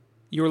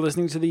You're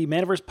listening to the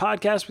Manaverse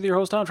Podcast with your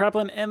host, Tom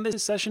Traplin, and this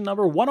is session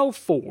number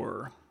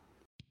 104.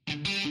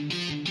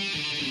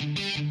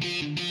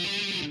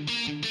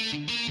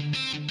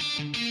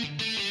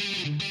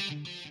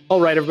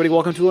 All right, everybody,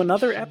 welcome to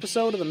another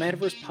episode of the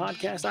Manaverse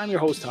Podcast. I'm your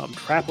host, Tom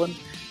Traplin,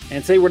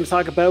 and today we're going to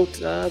talk about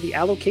the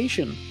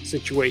allocation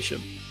situation,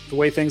 the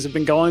way things have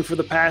been going for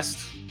the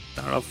past,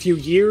 a few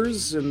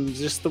years, and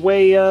just the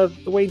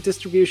way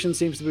distribution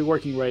seems to be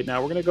working right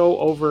now. We're going to go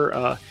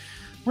over...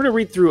 We're going to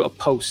read through a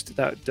post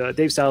that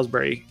Dave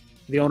Salisbury,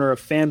 the owner of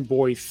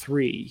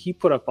Fanboy3, he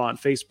put up on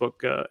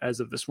Facebook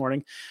as of this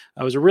morning.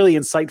 It was a really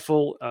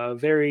insightful,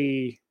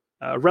 very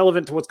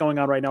relevant to what's going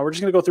on right now. We're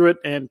just going to go through it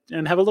and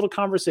have a little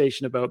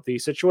conversation about the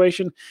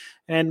situation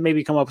and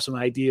maybe come up with some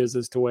ideas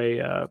as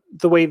to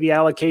the way the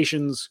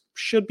allocations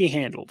should be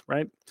handled,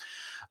 right?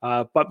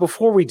 But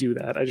before we do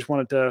that, I just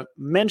wanted to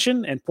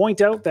mention and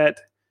point out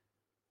that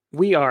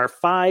we are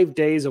 5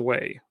 days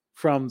away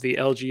from the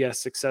LGS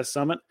Success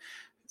Summit.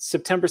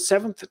 September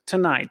 7th to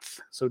 9th,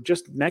 so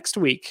just next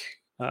week,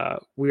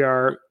 we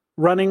are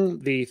running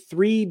the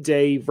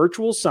 3-day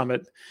virtual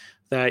summit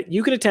that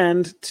you can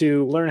attend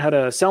to learn how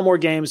to sell more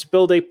games,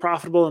 build a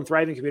profitable and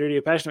thriving community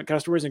of passionate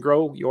customers, and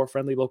grow your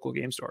friendly local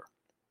game store.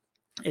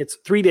 It's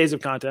 3 days of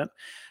content,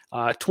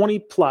 20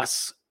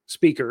 plus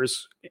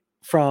speakers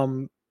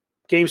from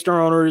game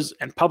store owners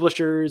and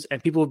publishers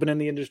and people who've been in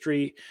the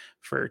industry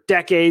for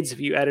decades. If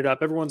you added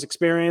up everyone's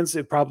experience,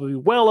 it'd probably be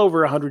well over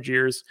 100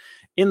 years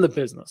in the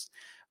business.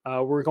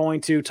 We're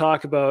going to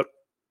talk about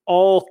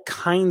all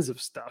kinds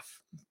of stuff.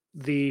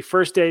 The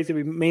first day is going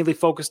to be mainly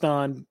focused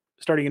on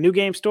starting a new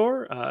game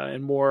store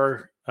and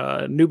more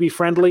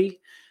newbie-friendly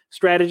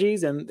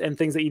strategies and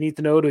things that you need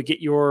to know to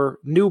get your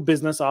new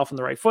business off on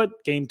the right foot.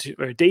 Day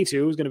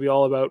two is going to be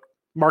all about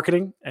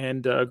marketing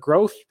and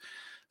growth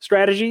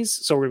strategies.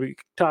 So we're going to be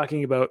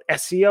talking about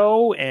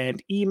SEO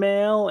and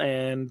email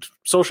and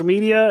social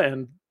media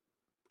and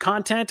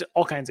content,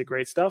 all kinds of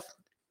great stuff.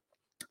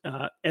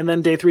 And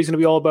then day 3 is going to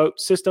be all about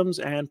systems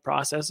and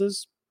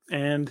processes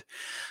and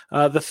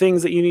the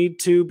things that you need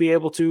to be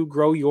able to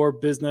grow your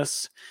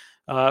business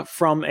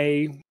from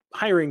a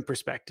hiring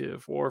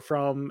perspective or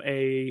from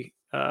a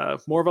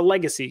more of a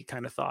legacy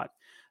kind of thought.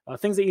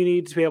 Things that you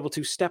need to be able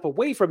to step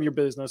away from your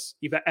business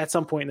at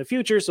some point in the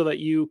future so that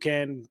you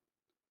can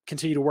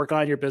continue to work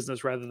on your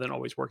business rather than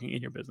always working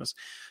in your business.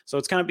 So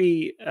it's kind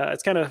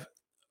of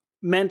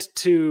meant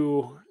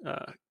to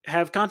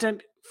have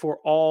content for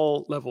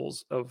all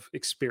levels of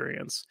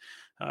experience.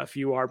 If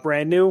you are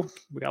brand new,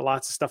 we got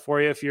lots of stuff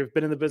for you. If you've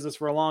been in the business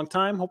for a long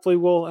time, hopefully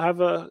we'll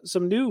have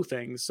some new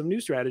things, some new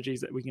strategies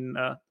that we can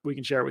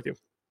share with you.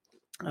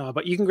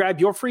 But you can grab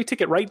your free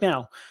ticket right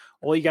now.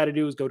 All you got to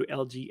do is go to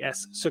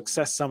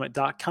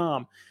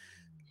lgssuccesssummit.com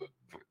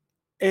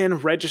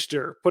and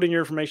register. Put in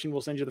your information.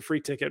 We'll send you the free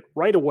ticket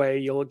right away.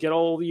 You'll get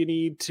all you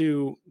need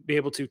to be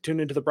able to tune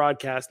into the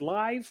broadcast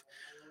live.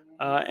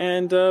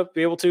 And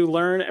be able to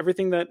learn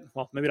everything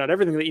maybe not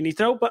everything that you need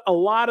to know, but a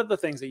lot of the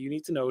things that you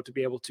need to know to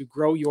be able to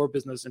grow your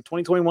business in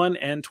 2021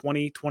 and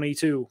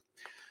 2022.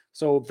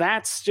 So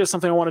that's just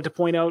something I wanted to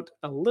point out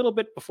a little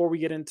bit before we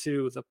get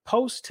into the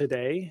post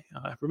today.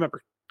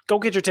 Remember, go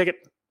get your ticket.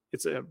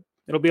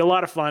 It'll be a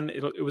lot of fun.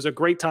 It was a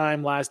great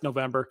time last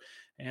November,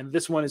 and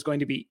this one is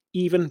going to be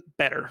even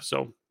better.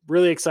 So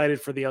really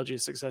excited for the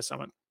LGS Success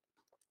Summit.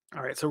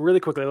 All right, so really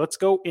quickly, let's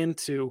go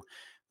into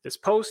this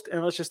post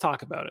and let's just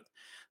talk about it.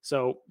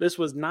 So this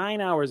was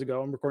 9 hours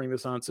ago. I'm recording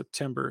this on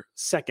September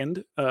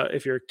 2nd.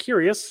 If you're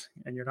curious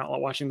and you're not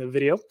watching the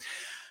video.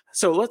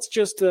 So let's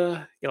just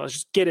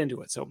get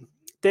into it. So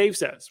Dave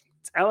says,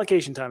 it's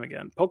allocation time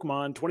again.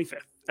 Pokemon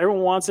 25th.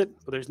 Everyone wants it,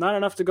 but there's not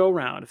enough to go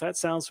around. If that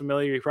sounds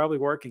familiar, you probably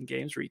work in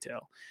games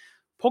retail.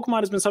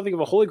 Pokemon has been something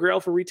of a holy grail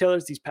for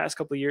retailers these past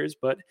couple of years,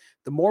 but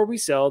the more we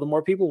sell, the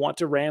more people want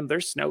to ram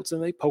their snouts in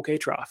the Poke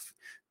Trough.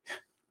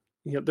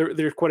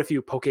 There's quite a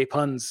few Poke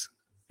puns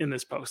in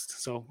this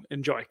post, so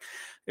enjoy.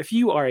 If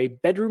you are a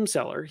bedroom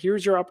seller,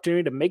 here's your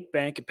opportunity to make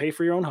bank and pay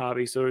for your own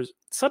hobby, so there's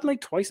suddenly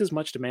twice as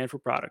much demand for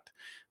product.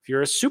 If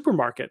you're a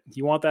supermarket,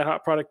 you want that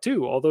hot product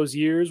too. All those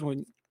years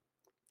when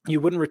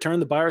you wouldn't return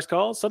the buyer's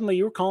call, suddenly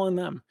you're calling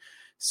them.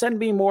 Send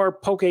me more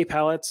Poke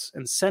pallets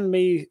and send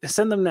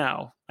them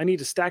now. I need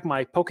to stack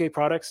my Poke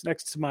products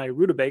next to my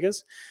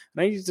rutabagas,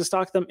 and I need to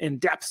stock them in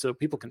depth so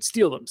people can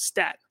steal them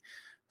stat.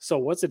 So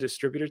what's a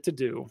distributor to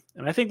do?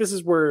 And I think this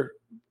is where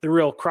the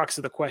real crux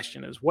of the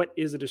question is, what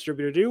is a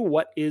distributor to do?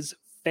 What is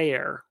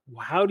fair?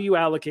 How do you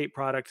allocate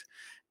product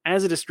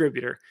as a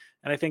distributor?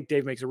 And I think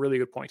Dave makes a really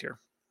good point here.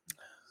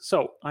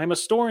 So I'm a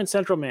store in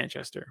central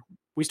Manchester.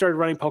 We started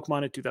running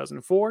Pokemon in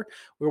 2004.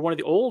 We were one of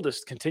the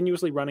oldest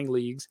continuously running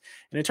leagues.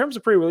 And in terms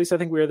of pre-release, I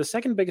think we are the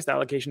second biggest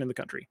allocation in the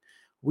country.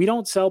 We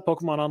don't sell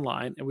Pokemon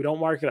online and we don't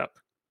mark it up.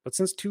 But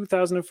since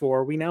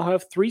 2004, we now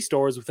have 3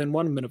 stores within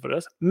 1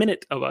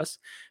 minute of us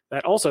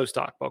that also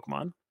stock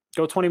Pokemon.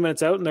 Go 20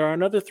 minutes out and there are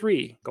another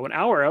 3. Go an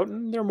hour out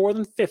and there are more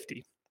than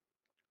 50.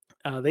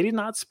 They did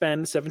not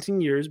spend 17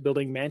 years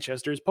building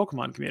Manchester's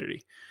Pokemon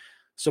community.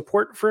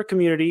 Support for a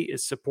community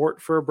is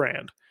support for a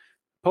brand.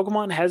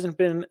 Pokemon hasn't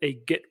been a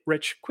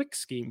get-rich-quick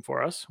scheme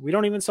for us. We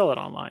don't even sell it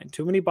online.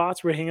 Too many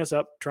bots were hitting us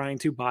up trying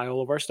to buy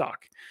all of our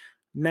stock.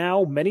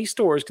 Now, many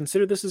stores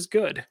consider this as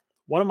good.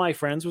 One of my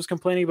friends was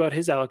complaining about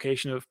his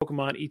allocation of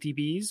Pokemon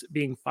ETBs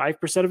being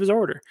 5% of his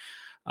order.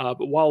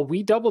 But while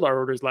we doubled our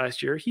orders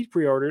last year, he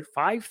pre-ordered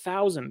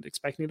 5,000,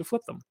 expecting to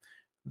flip them.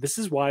 This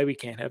is why we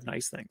can't have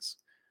nice things.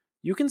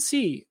 You can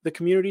see the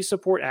community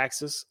support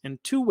axis in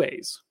two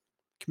ways: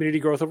 community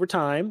growth over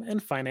time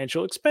and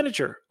financial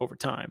expenditure over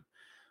time.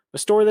 A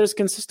store that is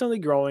consistently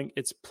growing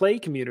its play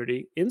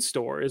community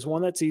in-store is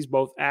one that sees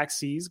both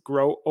axes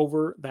grow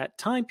over that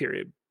time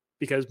period,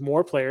 because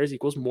more players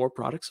equals more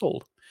products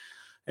sold.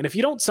 And if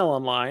you don't sell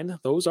online,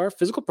 those are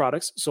physical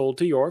products sold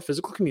to your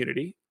physical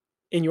community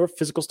in your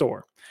physical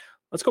store.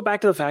 Let's go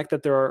back to the fact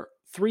that there are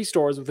 3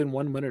 stores within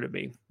 1 minute of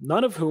me,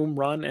 none of whom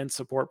run and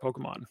support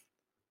Pokemon.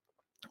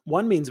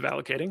 One means of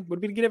allocating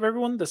would be to give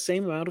everyone the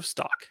same amount of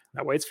stock.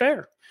 That way it's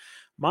fair.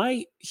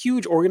 My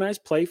huge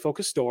organized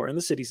play-focused store in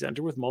the city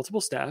center with multiple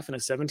staff and a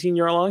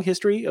 17-year-long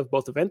history of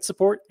both event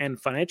support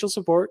and financial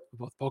support of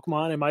both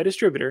Pokemon and my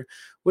distributor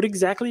would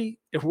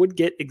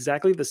get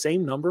exactly the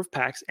same number of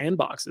packs and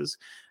boxes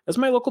as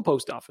my local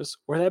post office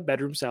or that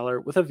bedroom seller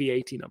with a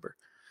VAT number.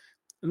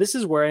 And this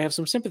is where I have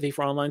some sympathy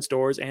for online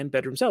stores and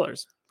bedroom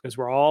sellers, because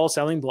we're all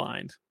selling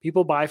blind.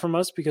 People buy from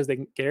us because they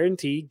can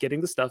guarantee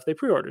getting the stuff they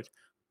pre-ordered.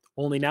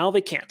 Only now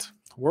they can't.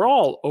 We're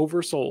all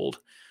oversold.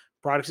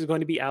 Products is going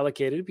to be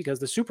allocated because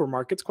the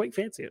supermarkets quite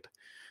fancy it.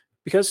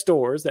 Because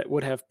stores that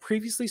would have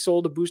previously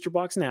sold a booster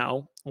box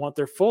now want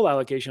their full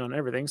allocation on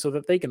everything so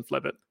that they can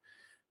flip it.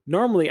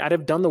 Normally, I'd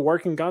have done the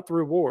work and got the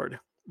reward.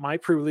 My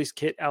pre-release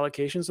kit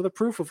allocations are the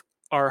proof of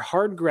our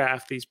hard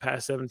graft these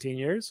past 17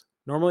 years.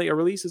 Normally, a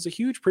release is a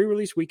huge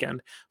pre-release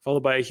weekend,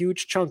 followed by a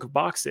huge chunk of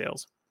box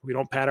sales. We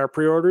don't pad our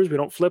pre-orders, we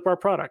don't flip our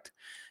product.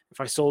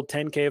 If I sold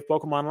 10K of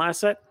Pokemon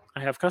last set, I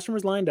have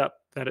customers lined up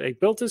that I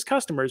built as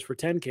customers for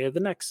 10K of the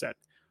next set.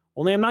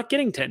 Only I'm not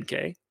getting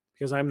 10K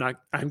because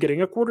I'm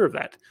getting a quarter of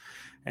that.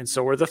 And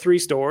so are the 3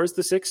 stores,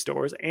 the 6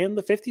 stores, and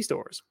the 50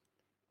 stores.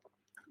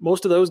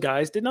 Most of those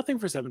guys did nothing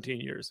for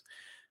 17 years.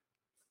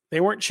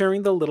 They weren't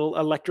sharing the little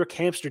electric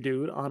hamster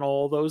dude on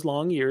all those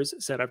long years,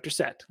 set after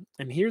set.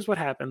 And here's what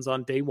happens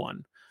on day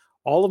 1.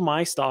 All of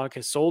my stock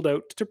has sold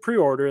out to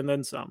pre-order and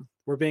then some.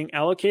 We're being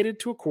allocated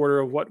to a quarter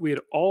of what we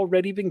had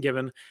already been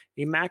given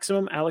a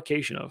maximum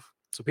allocation of.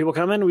 So people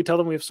come in and we tell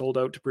them we have sold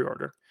out to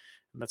pre-order.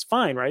 And that's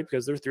fine, right?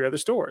 Because there's 3 other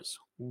stores,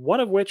 one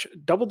of which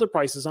doubled their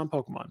prices on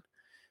Pokemon.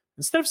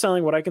 Instead of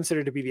selling what I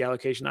consider to be the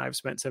allocation I've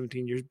spent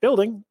 17 years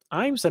building,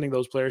 I'm sending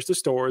those players to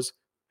stores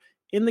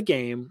in the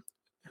game,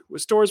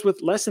 with stores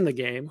with less in the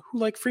game who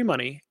like free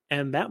money,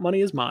 and that money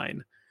is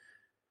mine.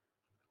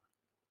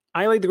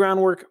 I laid the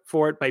groundwork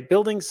for it by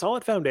building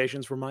solid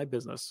foundations for my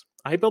business.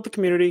 I built the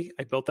community.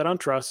 I built that on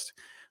trust.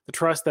 The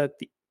trust that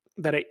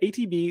an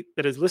ATB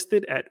that is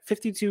listed at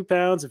 52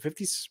 pounds and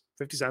 50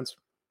 cents,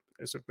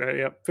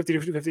 50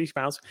 to 50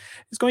 pounds,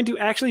 is going to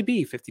actually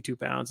be 52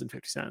 pounds and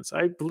 50 cents.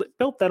 I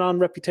built that on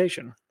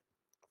reputation.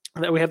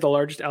 That we have the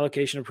largest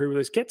allocation of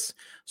pre-release kits,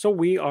 so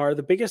we are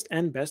the biggest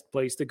and best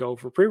place to go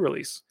for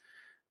pre-release.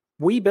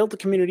 We built the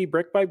community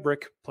brick by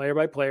brick, player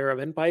by player,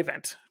 event by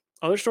event.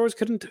 Other stores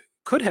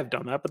could have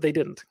done that, but they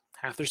didn't.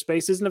 Half their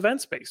space is an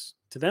event space.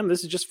 To them,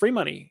 this is just free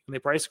money, and they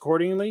price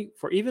accordingly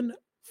for even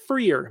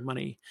freer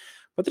money.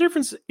 But the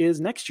difference is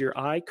next year,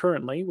 I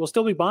currently will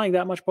still be buying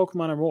that much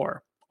Pokemon or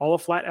more. All a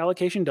flat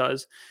allocation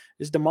does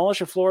is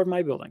demolish a floor of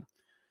my building.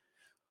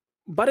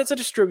 But it's a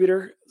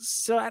distributor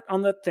sat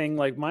on the thing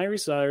like my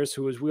resellers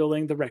who is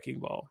wielding the wrecking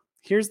ball.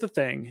 Here's the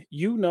thing.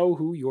 You know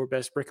who your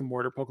best brick and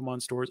mortar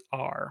Pokemon stores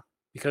are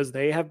because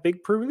they have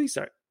big pre-release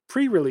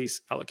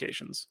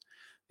allocations.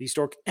 These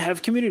stores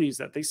have communities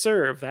that they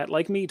serve that,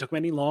 like me, took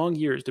many long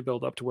years to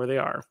build up to where they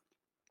are.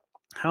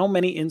 How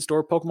many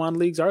in-store Pokemon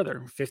leagues are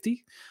there?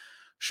 50?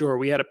 Sure,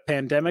 we had a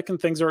pandemic and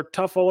things are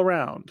tough all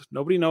around.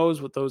 Nobody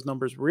knows what those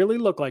numbers really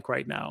look like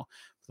right now.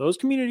 Those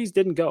communities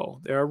didn't go.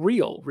 There are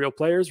real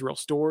players, real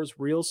stores,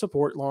 real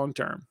support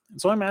long-term.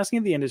 And so I'm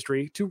asking the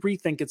industry to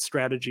rethink its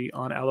strategy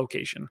on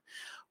allocation.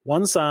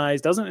 One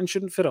size doesn't and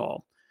shouldn't fit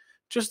all.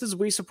 Just as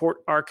we support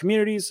our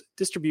communities,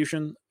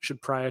 distribution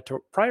should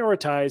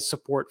prioritize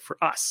support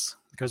for us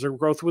because our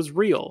growth was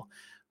real.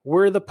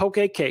 We're the poke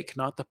cake,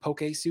 not the poke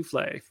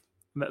souffle.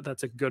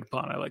 That's a good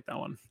pun. I like that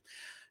one.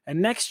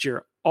 And next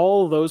year,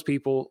 all of those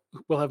people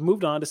will have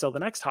moved on to sell the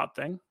next hot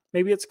thing.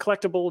 Maybe it's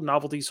collectible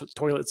novelty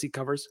toilet seat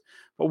covers,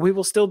 but we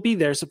will still be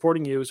there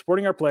supporting you,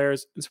 supporting our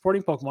players, and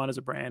supporting Pokemon as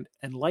a brand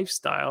and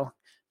lifestyle.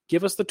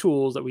 Give us the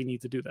tools that we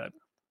need to do that.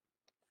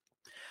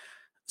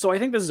 So I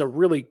think this is a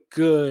really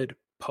good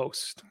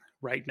post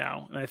right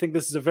now. And I think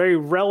this is a very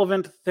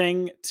relevant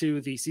thing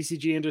to the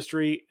CCG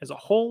industry as a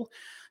whole.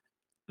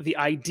 The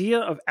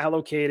idea of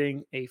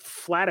allocating a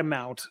flat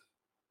amount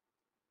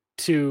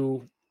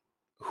to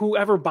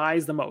whoever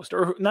buys the most,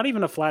 or not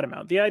even a flat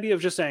amount. The idea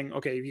of just saying,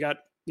 okay,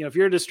 if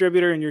you're a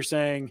distributor and you're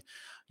saying,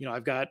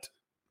 I've got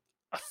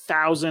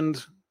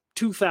 1,000,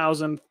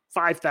 2,000,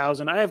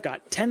 5,000, I have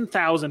got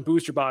 10,000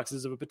 booster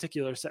boxes of a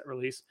particular set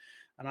release,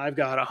 and I've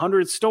got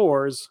 100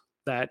 stores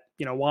that,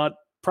 want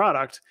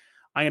product,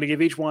 I'm going to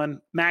give each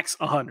one max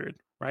 100,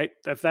 right?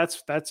 If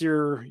that's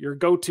your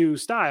go-to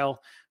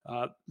style,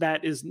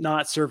 that is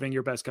not serving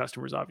your best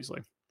customers,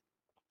 obviously.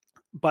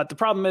 But the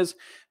problem is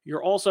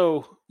you're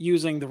also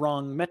using the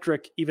wrong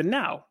metric even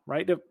now,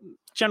 right?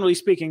 Generally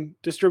speaking,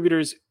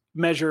 distributors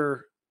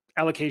measure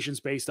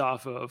allocations based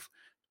off of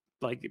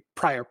like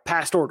prior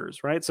past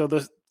orders, right? So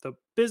the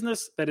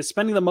business that is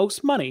spending the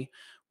most money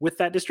with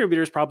that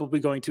distributor is probably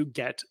going to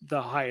get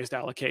the highest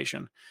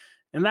allocation.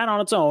 And that on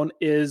its own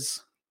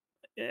is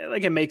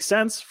like, it makes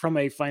sense from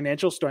a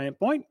financial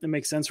standpoint. It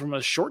makes sense from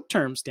a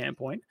short-term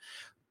standpoint.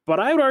 But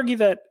I would argue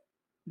that,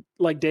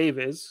 like Dave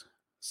is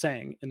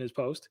saying in his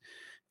post,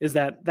 is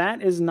that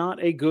is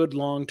not a good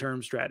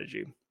long-term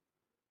strategy.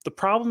 The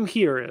problem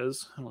here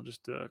is, and I'll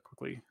just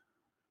quickly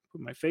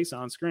put my face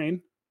on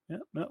screen. Yeah,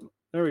 no,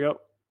 there we go.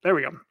 There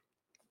we go.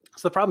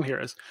 So the problem here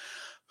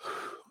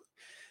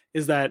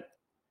is that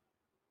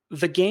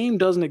the game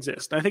doesn't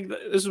exist. I think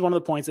this is one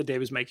of the points that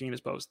Dave is making in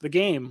his post. The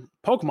game,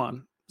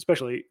 Pokemon,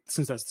 especially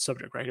since that's the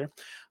subject right here,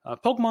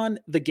 Pokemon,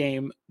 the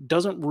game,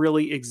 doesn't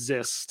really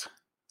exist,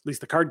 at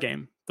least the card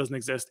game doesn't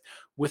exist,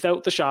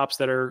 without the shops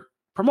that are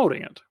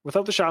promoting it,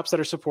 without the shops that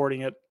are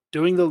supporting it,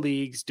 doing the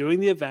leagues, doing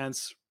the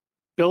events,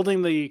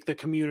 building the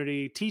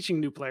community, teaching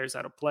new players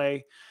how to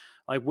play.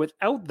 Like,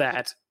 without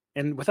that,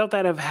 and without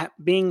that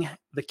being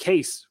the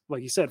case,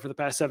 like you said, for the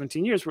past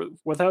 17 years,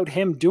 without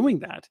him doing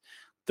that,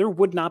 there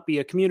would not be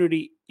a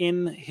community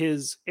in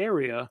his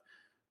area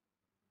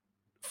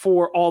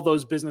for all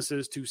those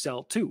businesses to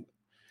sell to.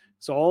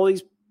 So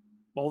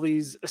all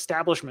these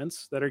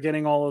establishments that are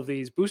getting all of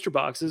these booster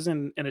boxes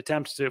in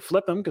attempts to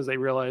flip them because they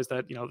realize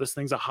that, this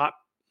thing's a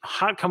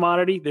hot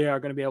commodity. They are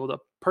going to be able to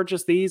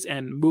purchase these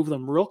and move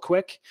them real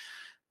quick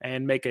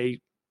and make a,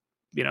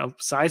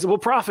 sizable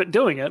profit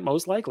doing it,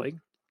 most likely.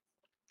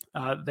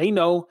 They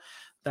know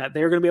that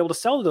they're going to be able to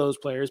sell to those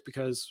players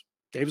because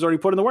Dave's already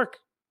put in the work.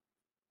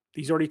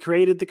 He's already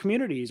created the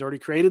community. He's already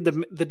created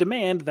the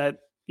demand that,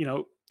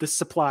 this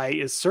supply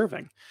is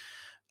serving.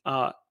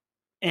 And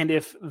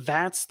if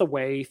that's the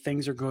way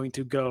things are going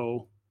to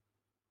go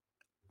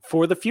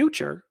for the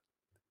future,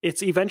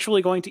 it's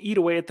eventually going to eat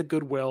away at the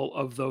goodwill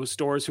of those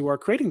stores who are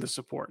creating the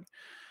support.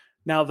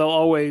 Now, they'll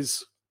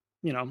always,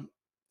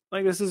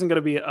 like, this isn't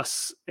going to be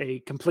a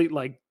complete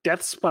like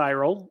death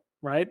spiral,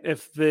 right?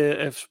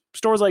 If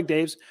stores like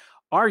Dave's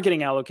are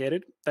getting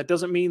allocated, that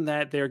doesn't mean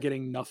that they're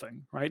getting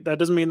nothing, right? That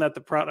doesn't mean that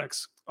the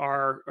products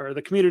or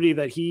the community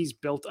that he's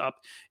built up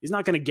is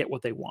not going to get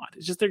what they want.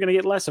 It's just they're going to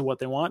get less of what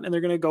they want, and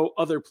they're going to go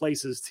other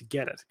places to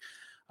get it.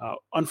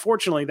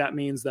 Unfortunately, that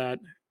means that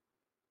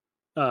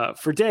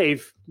for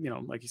Dave,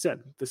 like you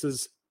said, this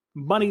is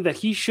money that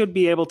he should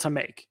be able to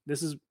make.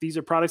 These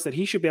are products that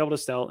he should be able to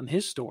sell in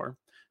his store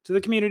to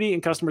the community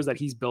and customers that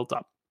he's built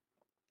up,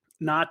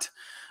 not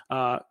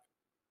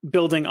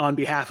building on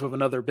behalf of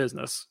another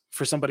business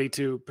for somebody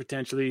to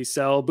potentially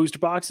sell booster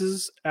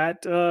boxes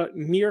at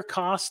near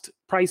cost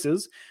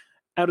prices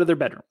out of their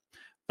bedroom.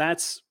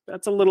 That's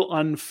a little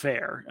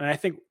unfair. And I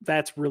think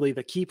that's really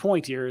the key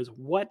point here is,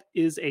 what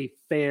is a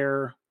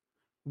fair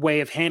way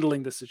of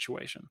handling the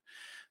situation?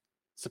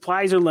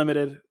 Supplies are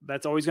limited.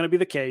 That's always going to be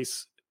the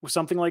case. With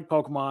something like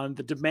Pokemon,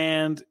 the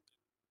demand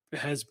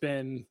has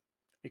been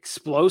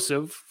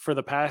explosive for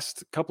the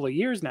past couple of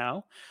years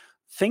now.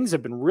 Things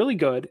have been really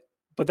good.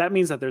 But that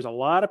means that there's a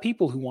lot of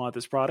people who want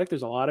this product.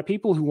 There's a lot of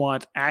people who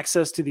want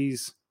access to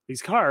these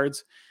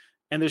cards,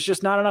 and there's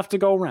just not enough to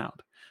go around.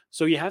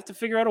 So you have to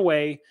figure out a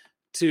way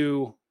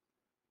to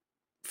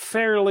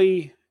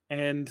fairly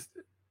and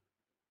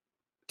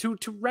to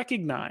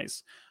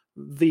recognize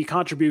the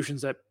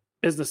contributions that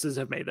businesses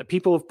have made, that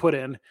people have put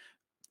in,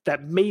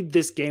 that made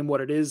this game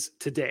what it is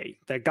today,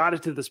 that got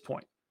it to this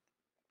point.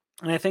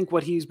 And I think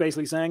what he's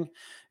basically saying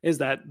is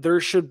that there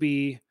should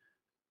be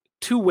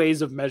two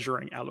ways of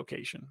measuring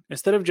allocation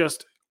instead of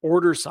just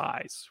order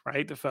size,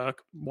 right? If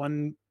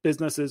one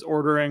business is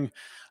ordering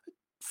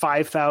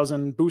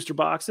 5,000 booster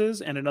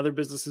boxes and another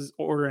business is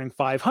ordering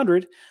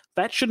 500,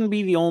 that shouldn't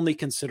be the only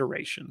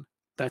consideration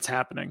that's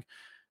happening.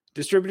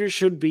 Distributors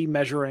should be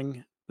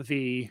measuring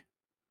the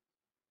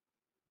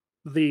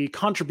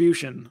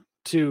contribution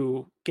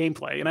to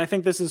gameplay. And I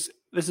think this is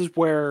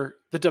where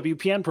the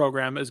WPN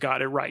program has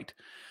got it right.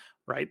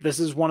 Right. This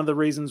is one of the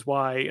reasons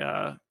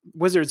why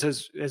Wizards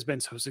has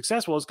been so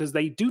successful, is because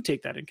they do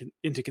take that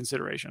into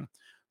consideration.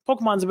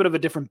 Pokemon's a bit of a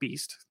different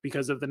beast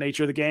because of the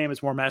nature of the game.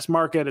 It's more mass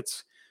market.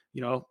 It's,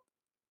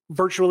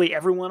 virtually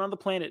everyone on the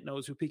planet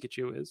knows who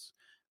Pikachu is.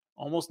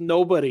 Almost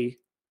nobody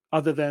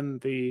other than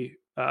the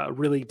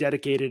really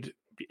dedicated,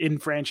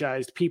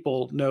 enfranchised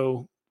people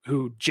know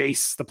who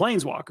Jace the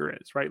Planeswalker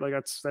is, right? Like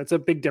that's a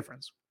big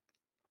difference.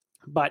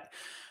 But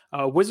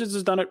Wizards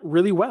has done it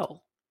really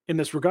well in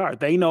this regard.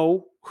 They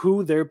know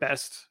who their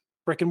best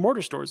brick and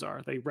mortar stores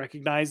are. They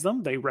recognize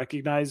them. They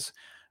recognize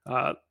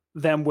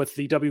them with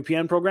the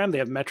WPN program. They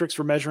have metrics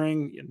for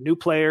measuring new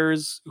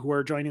players who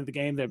are joining the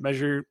game. They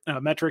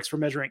have metrics for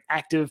measuring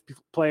active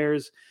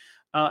players,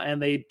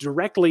 and they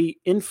directly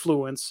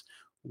influence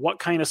what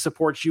kind of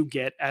support you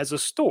get as a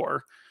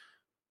store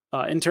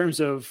in terms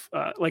of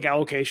like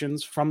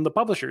allocations from the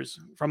publishers,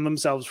 from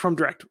themselves, from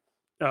direct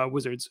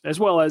Wizards, as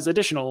well as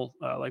additional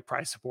like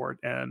prize support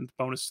and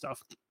bonus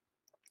stuff.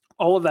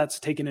 All of that's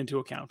taken into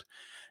account.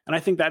 And I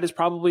think that is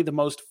probably the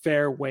most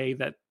fair way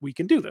that we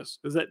can do this,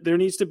 is that there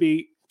needs to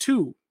be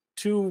two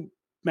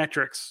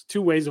metrics,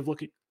 two ways of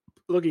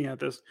looking at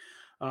this.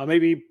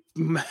 Maybe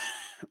it's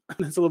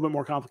a little bit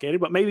more complicated,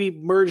 but maybe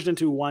merged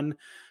into one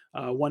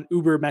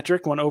Uber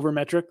metric, one over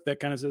metric that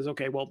kind of says,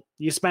 okay, well,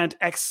 you spent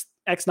X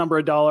number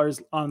of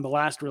dollars on the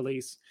last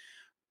release,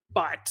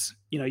 but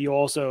you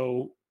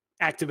also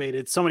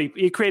activated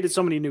you created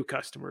so many new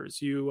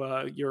customers.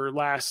 Your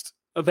last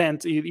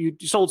event, you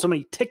sold so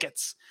many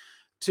tickets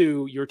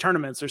to your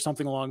tournaments or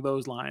something along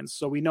those lines.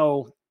 So we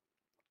know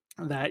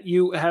that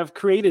you have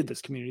created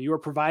this community. You are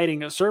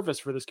providing a service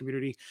for this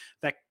community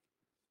that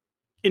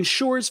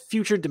ensures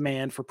future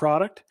demand for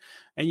product,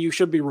 and you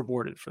should be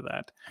rewarded for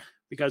that.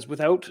 Because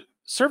without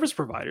service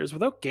providers,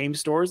 without game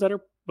stores that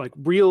are like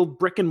real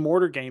brick and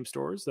mortar game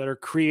stores that are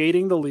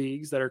creating the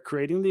leagues, that are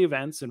creating the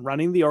events and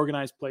running the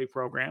organized play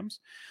programs,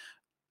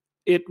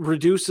 it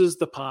reduces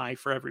the pie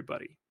for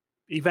everybody.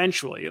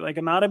 Eventually,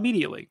 like not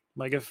immediately.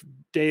 Like if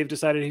Dave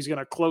decided he's going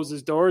to close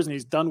his doors and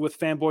he's done with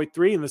Fanboy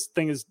 3 and this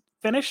thing is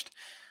finished,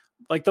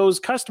 like those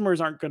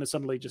customers aren't going to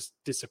suddenly just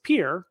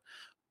disappear,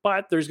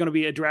 but there's going to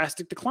be a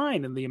drastic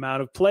decline in the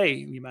amount of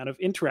play, the amount of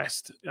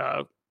interest.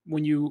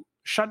 When you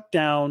shut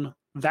down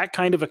that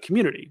kind of a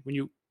community, when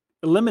you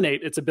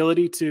eliminate its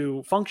ability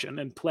to function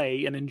and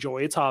play and enjoy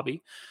its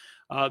hobby,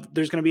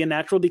 there's going to be a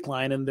natural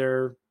decline in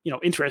their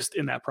interest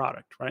in that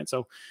product, right?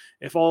 So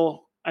if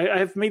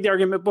I've made the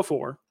argument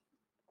before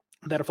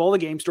that if all the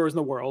game stores in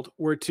the world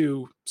were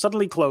to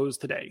suddenly close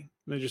today,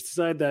 they just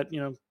decide that,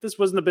 this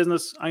wasn't the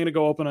business, I'm going to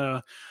go open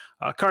a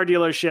car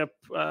dealership,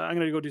 I'm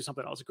going to go do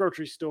something else, a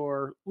grocery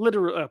store,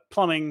 literally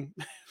plumbing,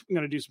 I'm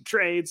going to do some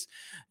trades,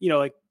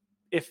 like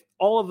if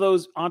all of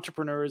those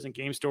entrepreneurs and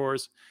game store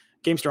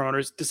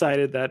owners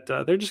decided that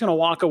they're just going to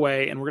walk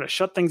away and we're going to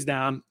shut things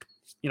down,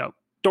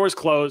 doors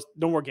closed,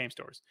 no more game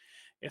stores.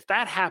 If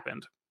that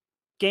happened,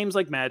 games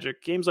like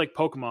Magic, games like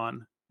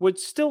Pokemon would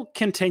still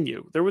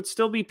continue. There would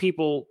still be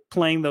people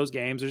playing those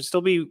games. There'd still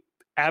be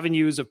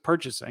avenues of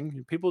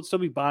purchasing. People would still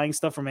be buying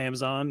stuff from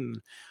Amazon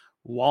and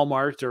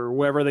Walmart or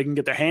wherever they can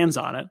get their hands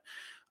on it.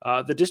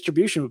 The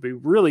distribution would be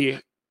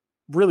really,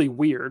 really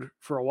weird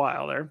for a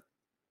while there,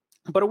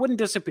 but it wouldn't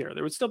disappear.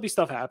 There would still be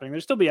stuff happening.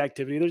 There'd still be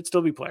activity. There'd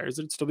still be players.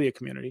 There'd still be a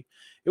community.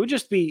 It would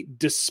just be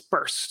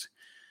dispersed.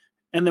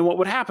 And then what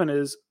would happen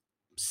is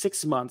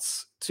 6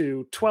 months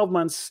to 12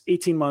 months,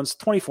 18 months,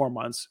 24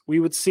 months, we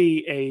would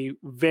see a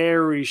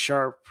very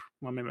sharp,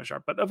 well, maybe not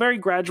sharp, but a very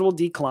gradual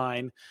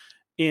decline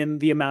in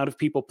the amount of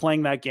people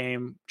playing that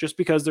game just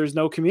because there's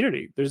no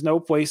community.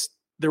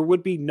 There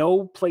would be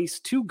no place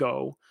to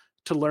go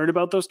to learn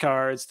about those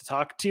cards, to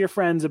talk to your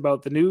friends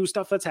about the new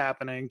stuff that's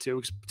happening,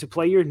 to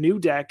play your new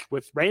deck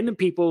with random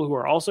people who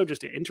are also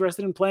just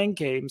interested in playing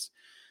games.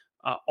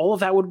 All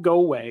of that would go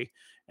away,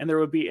 and there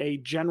would be a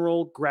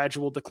general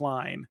gradual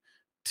decline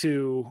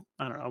to,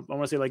 I don't know, I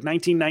want to say like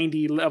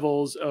 1990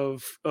 levels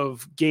of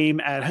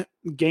game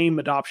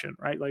adoption,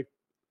 right? Like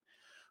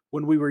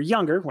when I was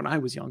younger,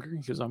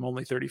 because I'm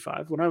only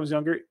 35, when I was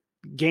younger,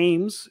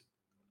 games,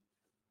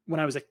 when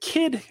I was a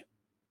kid,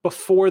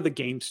 before the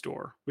game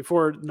store,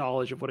 before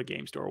knowledge of what a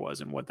game store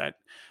was and what that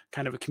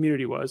kind of a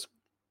community was,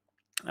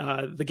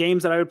 the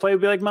games that I would play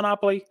would be like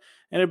Monopoly,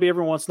 and it'd be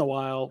every once in a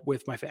while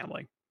with my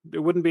family.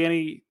 There wouldn't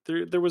be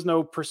there was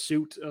no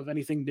pursuit of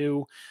anything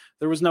new.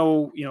 There was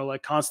no,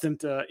 like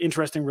constant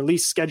interesting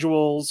release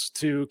schedules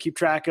to keep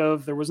track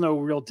of. There was no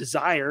real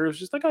desire. It was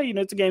just like,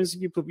 it's a game,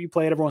 you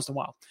play it every once in a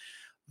while.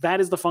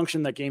 That is the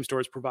function that game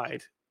stores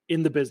provide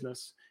in the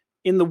business,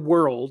 in the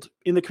world,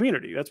 in the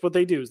community. That's what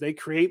they do, is they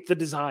create the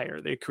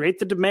desire. They create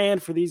the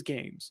demand for these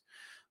games.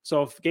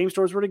 So if game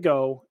stores were to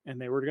go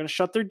and they were going to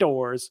shut their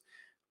doors,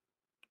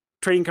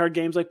 trading card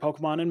games like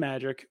Pokemon and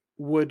Magic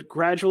would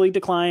gradually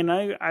decline.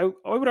 I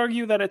would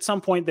argue that at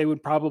some point they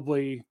would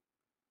probably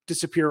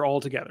disappear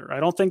altogether. I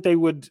don't think they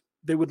would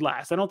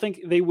last. I don't think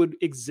they would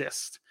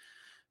exist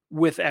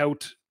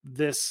without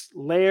this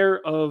layer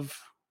of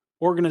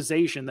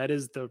organization that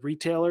is the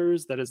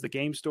retailers, that is the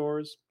game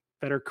stores,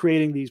 that are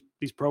creating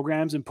these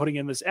programs and putting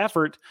in this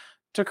effort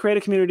to create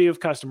a community of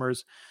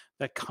customers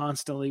that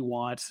constantly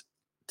want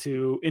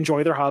to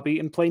enjoy their hobby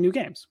and play new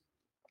games.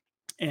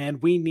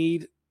 And we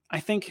need,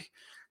 I think,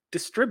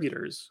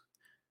 distributors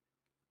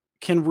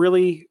can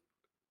really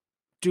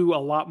do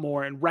a lot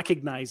more in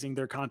recognizing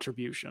their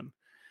contribution.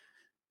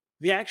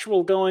 The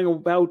actual going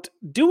about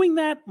doing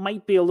that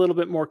might be a little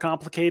bit more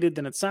complicated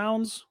than it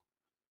sounds.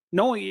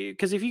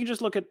 Because if you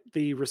just look at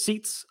the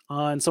receipts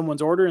on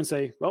someone's order and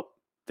say, well,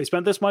 they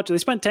spent this much, they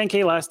spent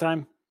 10K last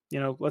time,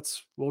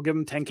 we'll give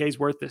them 10K's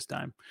worth this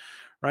time,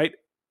 right?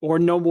 Or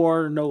no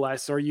more, no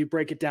less, or you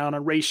break it down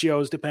on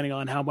ratios depending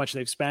on how much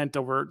they've spent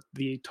over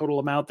the total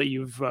amount that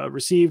you've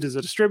received as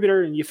a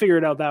distributor, and you figure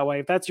it out that way.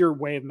 If that's your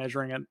way of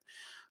measuring it,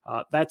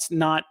 that's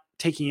not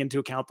taking into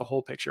account the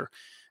whole picture.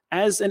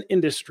 as an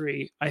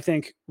industry, I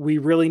think we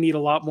really need a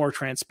lot more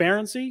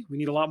transparency. We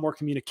need a lot more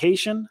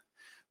communication.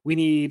 We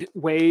need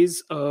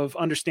ways of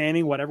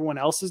understanding what everyone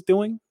else is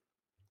doing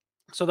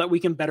so that we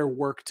can better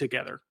work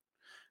together.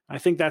 I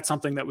think that's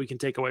something that we can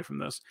take away from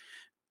this.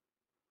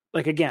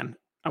 Like, again,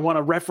 I want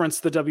to reference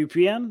the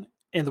WPN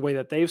and the way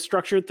that they've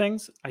structured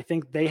things. I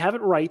think they have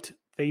it right.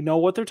 They know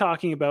what they're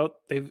talking about.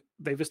 They've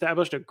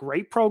established a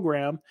great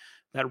program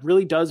that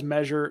really does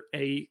measure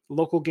a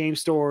local game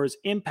store's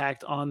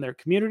impact on their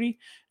community,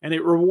 and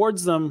it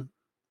rewards them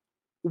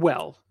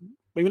well.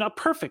 Maybe not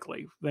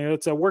perfectly.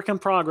 It's a work in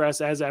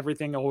progress, as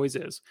everything always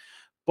is.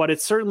 But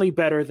it's certainly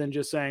better than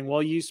just saying,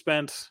 well, you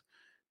spent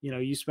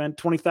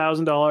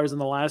 $20,000 in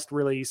the last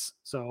release,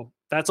 so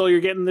that's all you're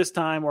getting this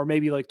time, or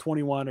maybe like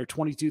 21 or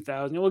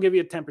 22,000. We'll give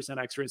you a 10%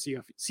 extra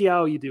and see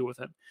how you do with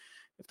it.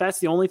 If that's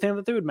the only thing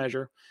that they would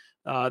measure,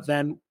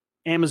 then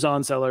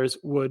Amazon sellers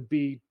would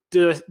be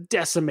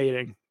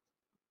decimating.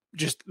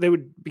 They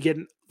would be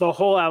getting the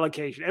whole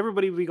allocation.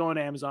 Everybody would be going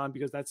to Amazon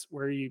because that's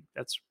where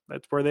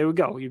they would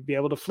go. You'd be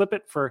able to flip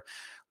it for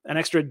an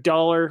extra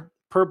 $1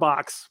 per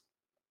box,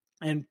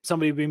 and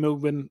somebody would be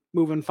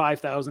moving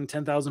 5,000,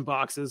 10,000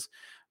 boxes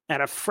at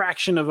a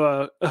fraction of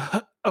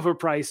a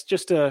price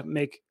just to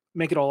make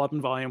it all up in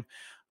volume.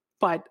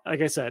 But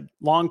like I said,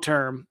 long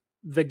term,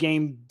 the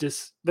game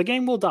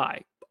will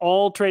die.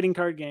 All trading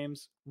card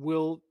games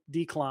will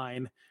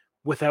decline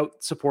without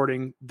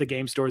supporting the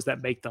game stores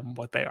that make them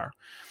what they are.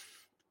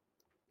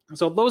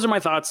 So those are my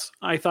thoughts.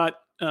 I thought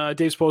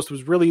Dave's post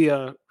was really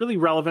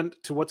relevant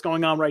to what's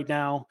going on right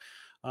now.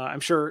 I'm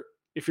sure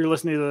if you're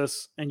listening to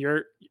this and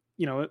you're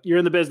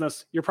in the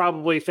business, you're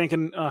probably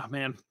thinking, oh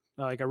man,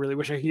 like I really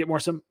wish I could get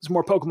some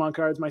more Pokemon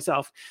cards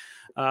myself.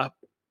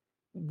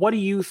 What do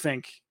you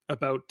think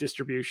about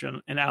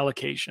distribution and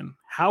allocation?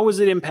 How is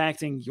it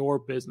impacting your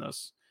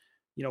business?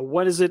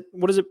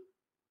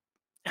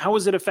 How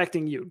is it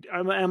affecting you?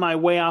 Am I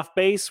way off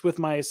base with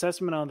my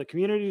assessment on the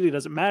community?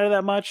 Does it matter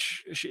that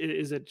much?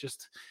 Is it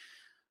just,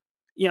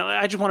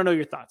 I just want to know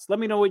your thoughts. Let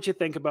me know what you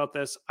think about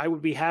this. I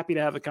would be happy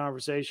to have a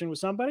conversation with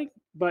somebody,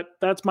 but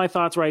that's my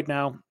thoughts right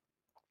now.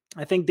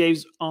 I think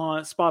Dave's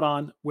spot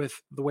on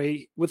with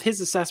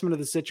his assessment of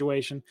the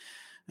situation.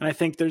 And I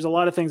think there's a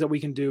lot of things that we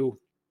can do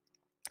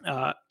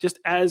just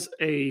as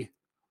a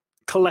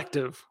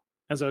collective,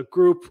 as a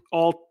group,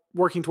 all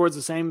working towards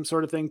the same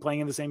sort of thing, playing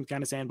in the same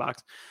kind of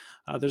sandbox.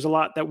 There's a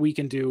lot that we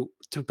can do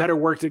to better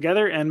work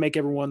together and make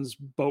everyone's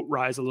boat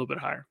rise a little bit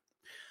higher.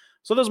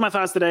 So those are my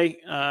thoughts today.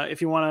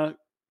 If you want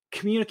to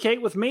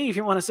communicate with me, if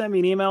you want to send me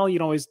an email, you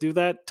can always do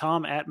that,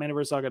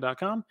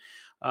 tom@manaversaga.com.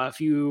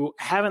 If you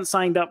haven't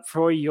signed up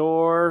for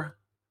your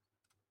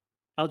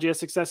LGS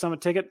Success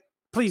Summit ticket,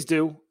 please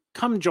do.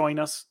 Come join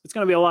us. It's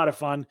going to be a lot of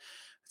fun.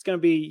 It's going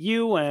to be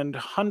you and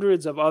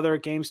hundreds of other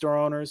game store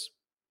owners.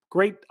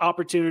 Great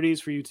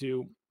opportunities for you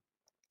to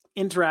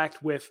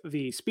interact with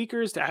the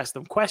speakers, to ask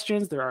them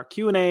questions. There are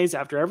Q&As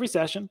after every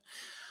session.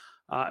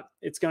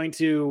 It's going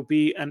to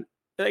be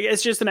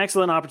it's just an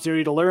excellent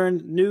opportunity to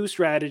learn new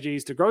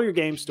strategies to grow your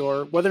game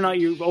store, whether or not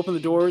you've opened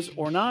the doors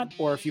or not,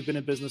 or if you've been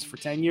in business for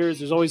 10 years,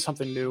 there's always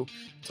something new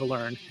to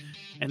learn.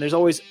 And it's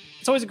always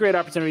a great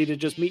opportunity to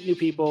just meet new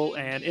people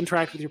and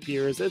interact with your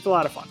peers. It's a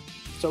lot of fun.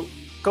 So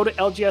go to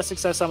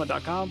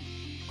lgssuccesssummit.com,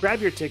 grab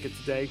your ticket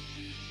today,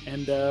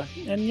 and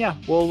yeah,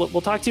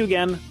 we'll talk to you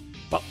again.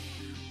 Well,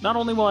 not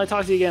only will I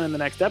talk to you again in the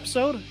next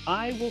episode,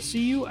 I will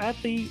see you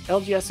at the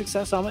LGS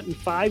Success Summit in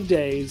 5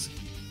 days.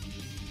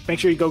 Make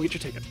sure you go get your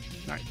ticket.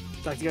 All right,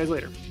 talk to you guys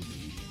later.